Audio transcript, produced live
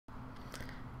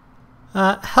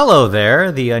Hello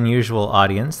there, the unusual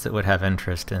audience that would have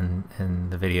interest in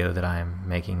the video that I'm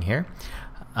making here.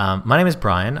 My name is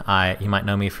Brian. You might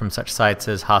know me from such sites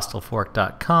as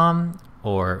hostlefork.com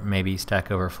or maybe Stack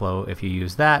Overflow if you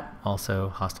use that, also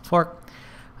Hostile Fork.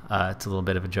 It's a little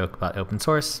bit of a joke about open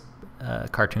source,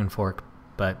 cartoon fork,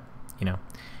 but you know,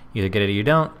 either get it or you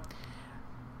don't.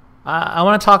 I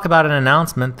want to talk about an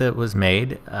announcement that was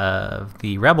made of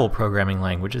the Rebol programming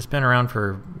language. It's been around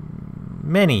for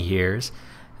many years.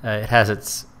 It has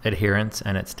its adherents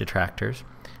and its detractors.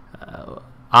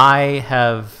 I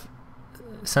have,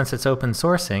 since it's open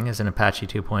sourcing as an Apache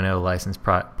 2.0 licensed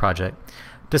project,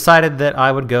 decided that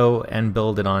I would go and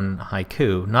build it on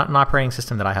Haiku. Not an operating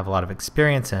system that I have a lot of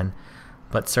experience in,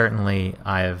 but certainly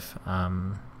I have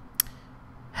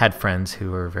had friends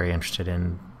who were very interested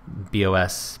in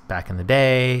BOS back in the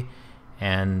day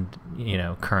and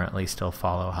currently still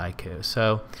follow Haiku.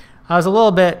 So I was a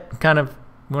little bit kind of,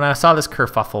 when I saw this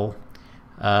kerfuffle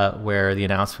where the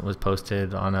announcement was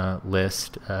posted on a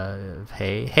list of,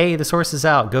 hey, the source is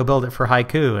out, go build it for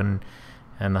Haiku.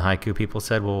 And the Haiku people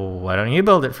said, well, why don't you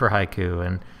build it for Haiku?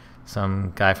 And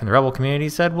some guy from the Rebol community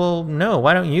said, well, no,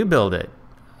 why don't you build it?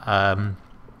 And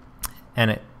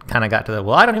it kind of got to the,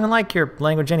 well, I don't even like your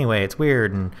language anyway, it's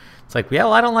weird. And it's like, yeah,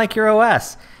 well, I don't like your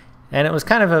OS. And it was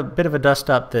kind of a bit of a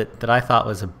dust-up that I thought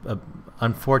was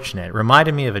unfortunate. It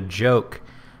reminded me of a joke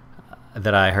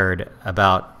that I heard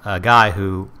about a guy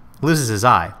who loses his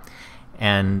eye,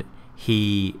 and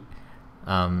he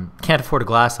can't afford a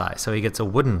glass eye, so he gets a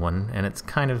wooden one, and it's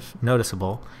kind of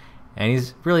noticeable, and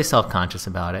he's really self-conscious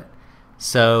about it.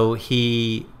 So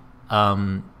he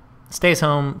stays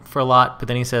home for a lot, but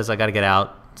then he says, I got to get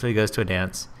out, so he goes to a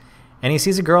dance, and he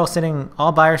sees a girl sitting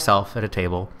all by herself at a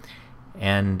table,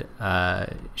 and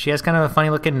she has kind of a funny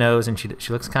looking nose, and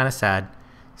she looks kind of sad.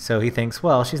 So he thinks,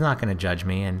 well, she's not going to judge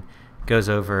me, and goes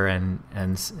over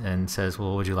and says,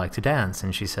 well, would you like to dance?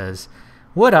 And she says,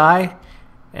 would I?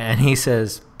 And he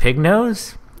says, pig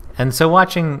nose? And so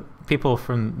watching people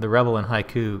from the Rebol and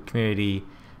Haiku community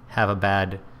have a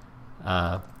bad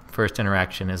first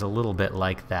interaction is a little bit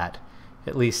like that,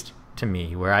 at least to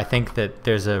me, where I think that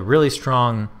there's a really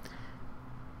strong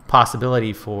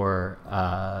possibility for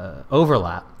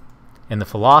overlap in the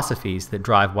philosophies that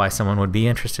drive why someone would be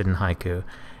interested in Haiku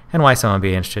and why someone would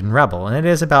be interested in Rebol. And it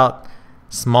is about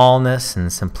smallness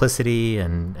and simplicity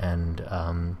and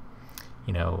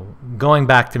going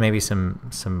back to maybe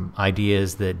some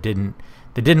ideas that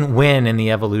didn't win in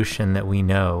the evolution that we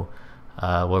know,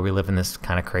 where we live in this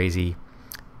kind of crazy,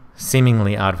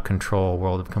 seemingly out of control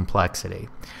world of complexity.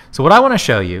 So what I want to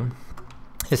show you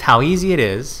is how easy it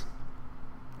is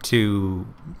to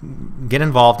get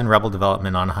involved in Rebol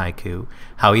development on Haiku,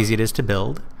 how easy it is to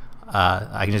build.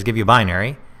 I can just give you a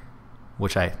binary,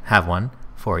 which I have one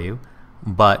for you,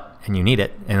 and you need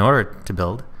it in order to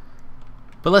build.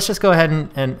 But let's just go ahead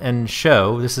and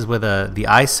show. This is with the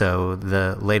ISO,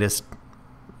 the latest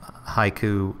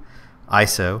Haiku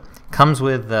ISO. Comes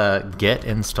with Git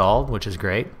installed, which is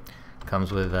great.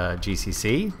 Comes with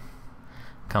GCC.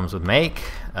 Comes with make.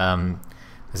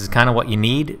 This is kind of what you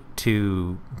need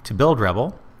to build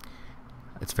Rebol.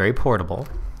 It's very portable.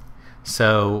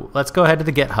 So let's go ahead to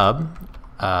the GitHub.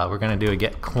 We're going to do a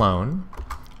git clone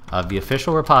of the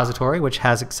official repository, which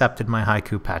has accepted my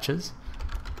Haiku patches.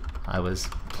 I was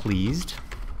pleased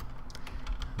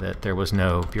that there was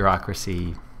no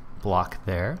bureaucracy block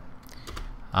there.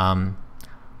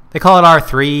 They call it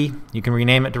R3. You can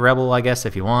rename it to Rebol, I guess,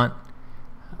 if you want.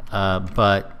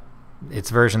 But it's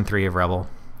version 3 of Rebol,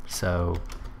 so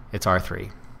it's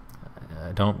R3.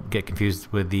 Don't get confused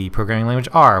with the programming language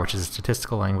R, which is a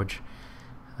statistical language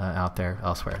out there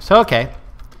elsewhere. So okay,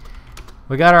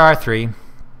 we got our R3.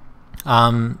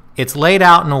 It's laid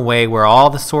out in a way where all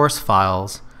the source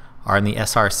files are in the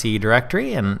src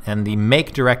directory, and the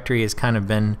make directory has kind of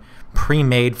been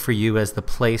pre-made for you as the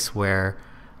place where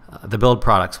the build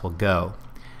products will go.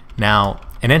 Now,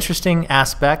 an interesting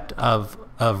aspect of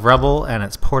Rebol and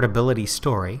its portability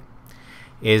story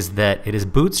is that it is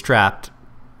bootstrapped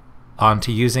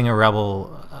onto using a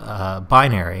Rebol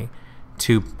binary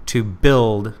to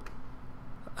build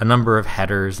a number of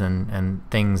headers and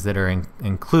things that are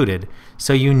included.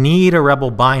 So you need a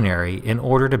Rebol binary in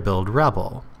order to build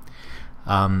Rebol.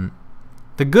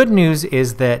 The good news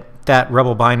is that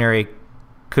Rebol binary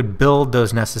could build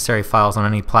those necessary files on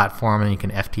any platform, and you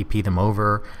can FTP them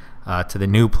over to the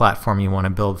new platform you want to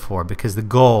build for, because the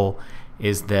goal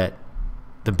is that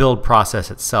the build process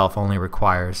itself only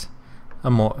requires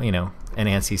an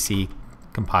ANSI C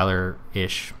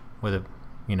compiler-ish with a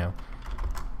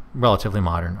relatively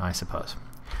modern, I suppose.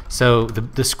 So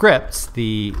the scripts,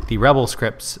 the Rebol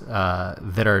scripts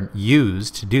that are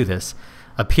used to do this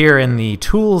appear in the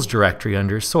tools directory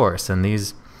under source, and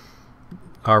these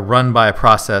are run by a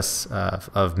process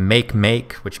of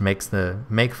make, which makes the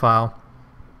make file,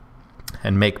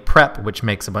 and make prep, which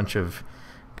makes a bunch of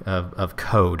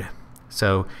code.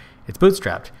 So it's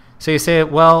bootstrapped. So you say,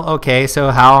 well, okay,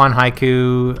 so how on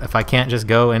Haiku, if I can't just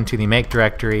go into the make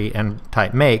directory and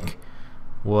type make,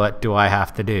 what do I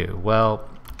have to do? Well,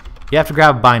 you have to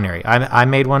grab a binary. I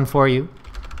made one for you,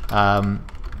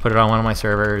 put it on one of my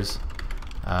servers,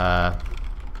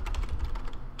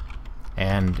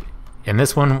 and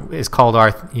this one is called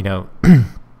it's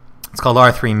called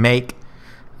R3 make.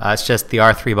 It's just the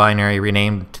R3 binary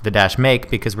renamed to the -make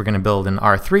because we're going to build an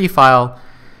R3 file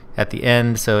at the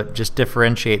end, so it just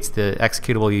differentiates the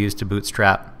executable you use to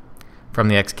bootstrap from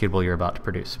the executable you're about to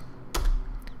produce.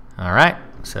 All right,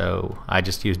 so I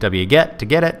just used wget to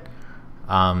get it,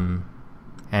 and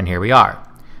here we are.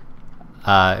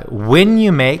 When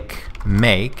you make,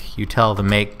 you tell the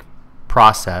make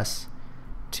process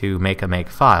to make a make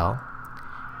file.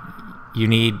 You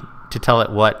need to tell it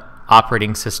what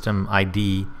operating system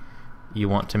ID you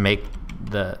want to make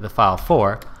the file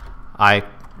for. I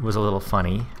was a little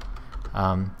funny.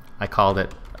 I called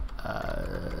it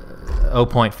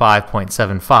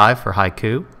 0.5.75 for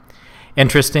Haiku.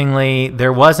 Interestingly,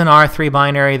 there was an R3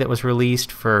 binary that was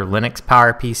released for Linux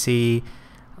PowerPC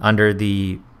under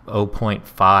the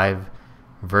 0.5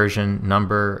 version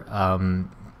number,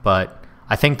 but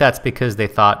I think that's because they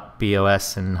thought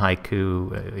BOS and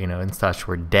Haiku, and such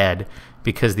were dead,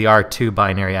 because the R2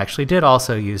 binary actually did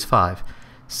also use 5.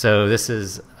 So this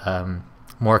is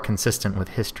more consistent with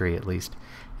history, at least.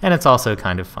 And it's also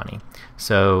kind of funny.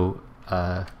 So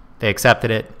they accepted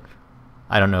it.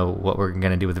 I don't know what we're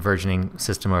going to do with the versioning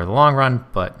system over the long run,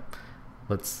 but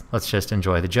let's just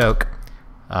enjoy the joke.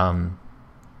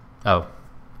 Oh,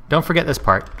 don't forget this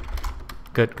part.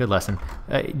 Good lesson.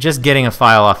 Just getting a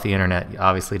file off the internet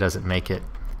obviously doesn't make it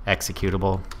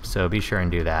executable, so be sure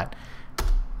and do that.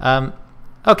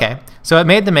 Okay, so it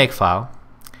made the make file,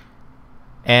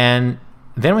 and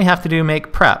then we have to do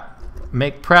make prep.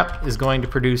 Make prep is going to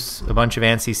produce a bunch of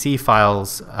ANSI C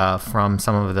files from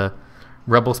some of the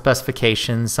Rebol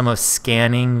specifications, some of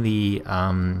scanning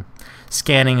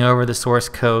over the source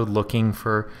code, looking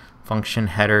for function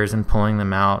headers and pulling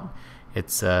them out.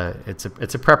 It's a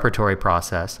preparatory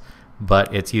process,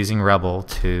 but it's using Rebol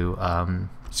to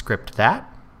script that.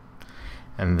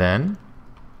 And then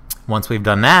once we've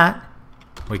done that,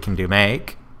 we can do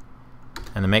make,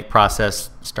 and the make process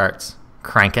starts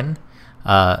cranking.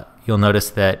 You'll notice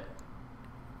that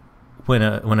when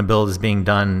a build is being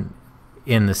done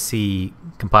in the C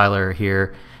compiler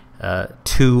here,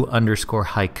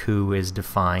 to_Haiku is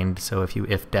defined. So if you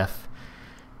if-def,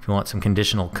 if you want some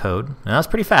conditional code, and that's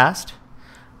pretty fast.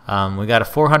 We got a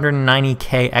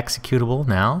 490K executable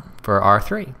now for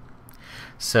R3.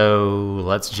 So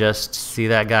let's just see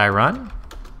that guy run.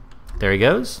 There he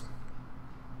goes,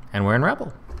 and we're in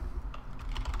Rebol.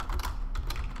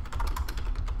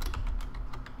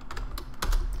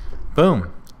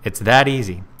 Boom. It's that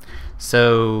easy.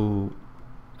 So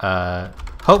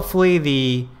hopefully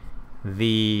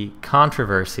the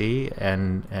controversy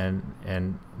and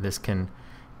this can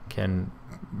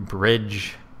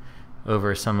bridge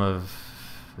over some of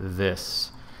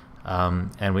this,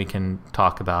 and we can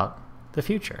talk about the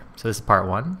future. So this is part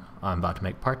 1. I'm about to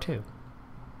make part 2.